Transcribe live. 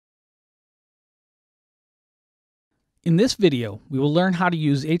In this video, we will learn how to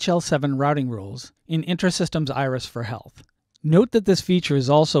use HL7 routing rules in InterSystems IRIS for Health. Note that this feature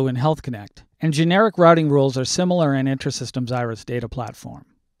is also in Health Connect, and generic routing rules are similar in InterSystems IRIS data platform.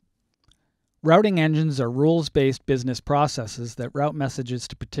 Routing engines are rules-based business processes that route messages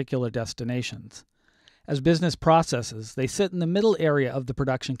to particular destinations. As business processes, they sit in the middle area of the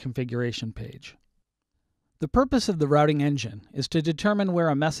production configuration page. The purpose of the routing engine is to determine where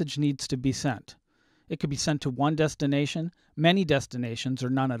a message needs to be sent. It could be sent to one destination, many destinations, or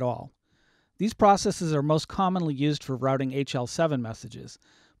none at all. These processes are most commonly used for routing HL7 messages,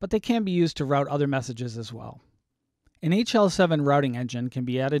 but they can be used to route other messages as well. An HL7 routing engine can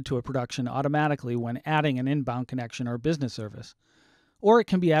be added to a production automatically when adding an inbound connection or business service, or it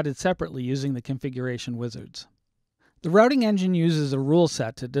can be added separately using the configuration wizards. The routing engine uses a rule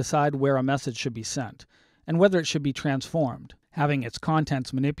set to decide where a message should be sent, and whether it should be transformed, having its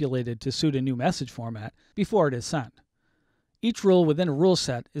contents manipulated to suit a new message format before it is sent. Each rule within a rule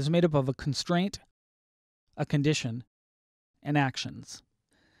set is made up of a constraint, a condition, and actions.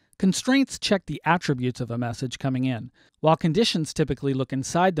 Constraints check the attributes of a message coming in, while conditions typically look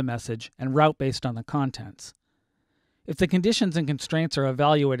inside the message and route based on the contents. If the conditions and constraints are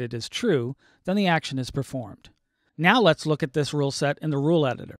evaluated as true, then the action is performed. Now let's look at this rule set in the rule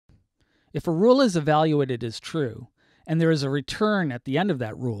editor. If a rule is evaluated as true, and there is a return at the end of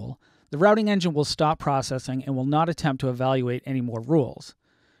that rule, the routing engine will stop processing and will not attempt to evaluate any more rules.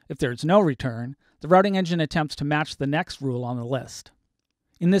 If there is no return, the routing engine attempts to match the next rule on the list.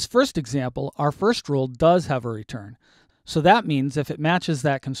 In this first example, our first rule does have a return, so that means if it matches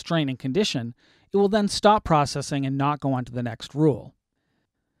that constraint and condition, it will then stop processing and not go on to the next rule.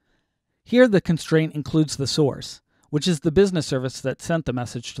 Here the constraint includes the source, which is the business service that sent the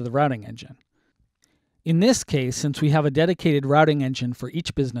message to the routing engine. In this case, since we have a dedicated routing engine for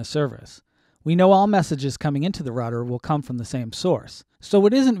each business service, we know all messages coming into the router will come from the same source, so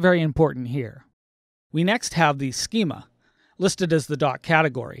it isn't very important here. We next have the schema, listed as the doc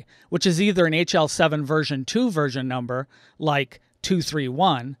category, which is either an HL7 version 2 version number, like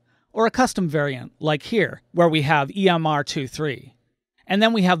 231, or a custom variant, like here, where we have EMR23. And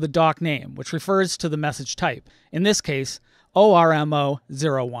then we have the doc name, which refers to the message type, in this case,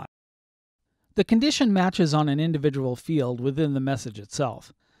 ORMO01. The condition matches on an individual field within the message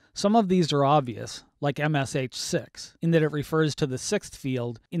itself. Some of these are obvious, like MSH6, in that it refers to the sixth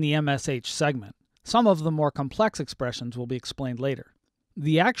field in the MSH segment. Some of the more complex expressions will be explained later.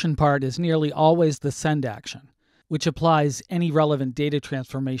 The action part is nearly always the send action, which applies any relevant data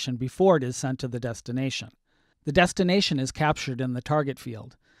transformation before it is sent to the destination. The destination is captured in the target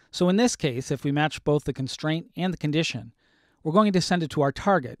field, so in this case, if we match both the constraint and the condition, we're going to send it to our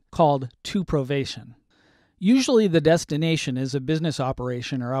target, called to Provation. Usually the destination is a business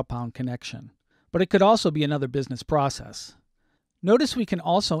operation or outbound connection, but it could also be another business process. Notice we can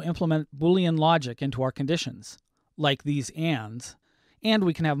also implement Boolean logic into our conditions, like these ands, and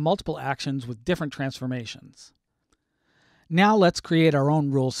we can have multiple actions with different transformations. Now let's create our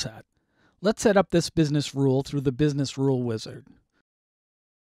own rule set. Let's set up this business rule through the business rule wizard.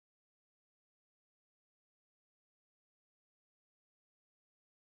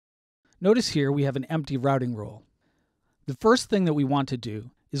 Notice here we have an empty routing rule. The first thing that we want to do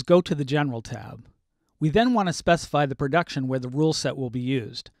is go to the General tab. We then want to specify the production where the rule set will be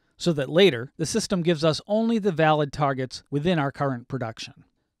used, so that later the system gives us only the valid targets within our current production.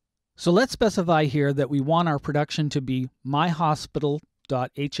 So let's specify here that we want our production to be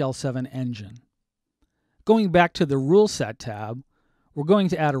myhospital.hl7 engine. Going back to the Rule Set tab, we're going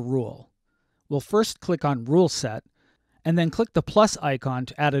to add a rule. We'll first click on Rule Set, and then click the plus icon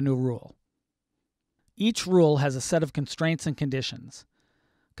to add a new rule. Each rule has a set of constraints and conditions.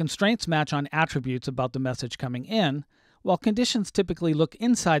 Constraints match on attributes about the message coming in, while conditions typically look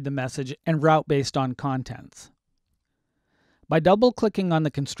inside the message and route based on contents. By double-clicking on the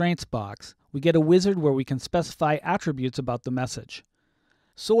constraints box, we get a wizard where we can specify attributes about the message.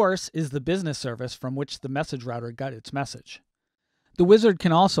 Source is the business service from which the message router got its message. The wizard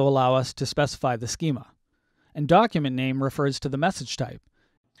can also allow us to specify the schema. And document name refers to the message type.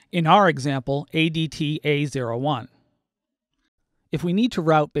 In our example, ADTA01. If we need to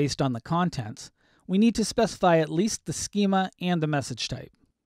route based on the contents, we need to specify at least the schema and the message type.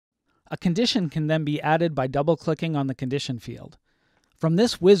 A condition can then be added by double-clicking on the condition field. From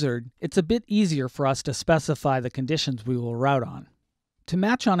this wizard, it's a bit easier for us to specify the conditions we will route on. To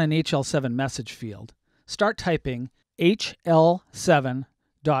match on an HL7 message field, start typing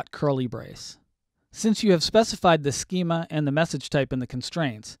HL7.curlybrace. Since you have specified the schema and the message type in the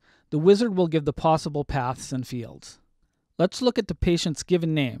constraints, the wizard will give the possible paths and fields. Let's look at the patient's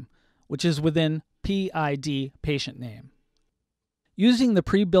given name, which is within PID patient name. Using the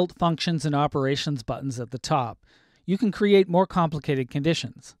pre-built functions and operations buttons at the top, you can create more complicated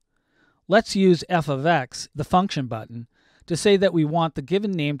conditions. Let's use f of x, the function button, to say that we want the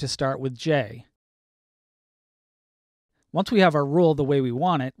given name to start with J. Once we have our rule the way we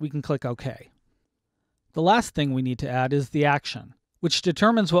want it, we can click OK. The last thing we need to add is the action, which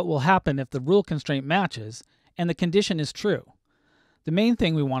determines what will happen if the rule constraint matches and the condition is true. The main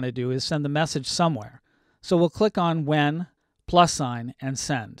thing we want to do is send the message somewhere, so we'll click on When, +, and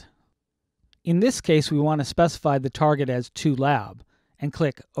Send. In this case, we want to specify the target as to lab and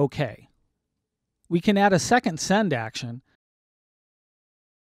click OK. We can add a second send action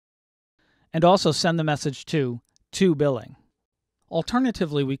and also send the message to billing.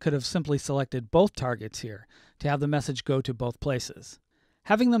 Alternatively, we could have simply selected both targets here to have the message go to both places.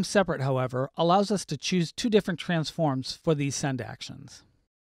 Having them separate, however, allows us to choose two different transforms for these send actions.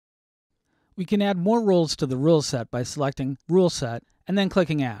 We can add more rules to the rule set by selecting Rule Set and then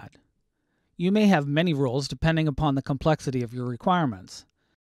clicking Add. You may have many rules depending upon the complexity of your requirements.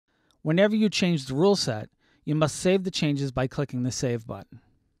 Whenever you change the rule set, you must save the changes by clicking the Save button.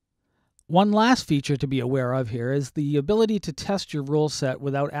 One last feature to be aware of here is the ability to test your rule set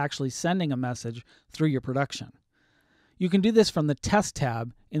without actually sending a message through your production. You can do this from the Test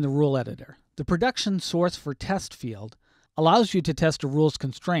tab in the Rule Editor. The Production Source for Test field allows you to test a rule's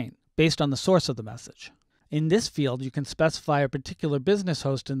constraint based on the source of the message. In this field, you can specify a particular business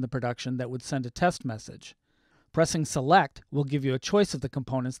host in the production that would send a test message. Pressing Select will give you a choice of the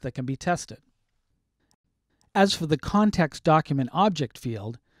components that can be tested. As for the Context Document Object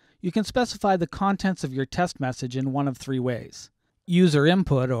field, you can specify the contents of your test message in one of three ways: user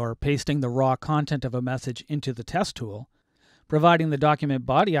input, or pasting the raw content of a message into the test tool, providing the document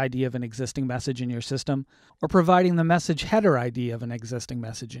body ID of an existing message in your system, or providing the message header ID of an existing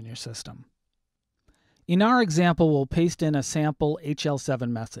message in your system. In our example, we'll paste in a sample HL7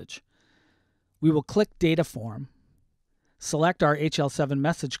 message. We will click Data Form, select our HL7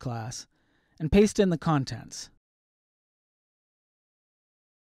 message class, and paste in the contents.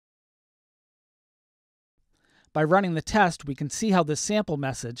 By running the test, we can see how this sample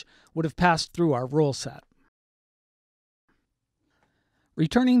message would have passed through our rule set.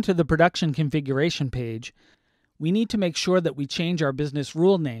 Returning to the production configuration page, we need to make sure that we change our business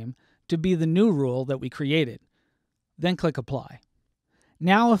rule name to be the new rule that we created. Then click Apply.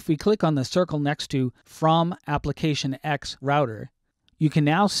 Now if we click on the circle next to From Application X Router, you can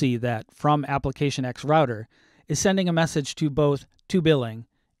now see that From Application X Router is sending a message to both to billing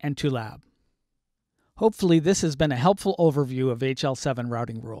and to lab. Hopefully this has been a helpful overview of HL7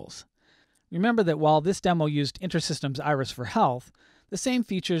 routing rules. Remember that while this demo used InterSystems IRIS for health, the same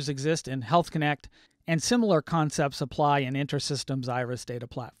features exist in Health Connect, and similar concepts apply in InterSystems IRIS data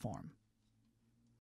platform.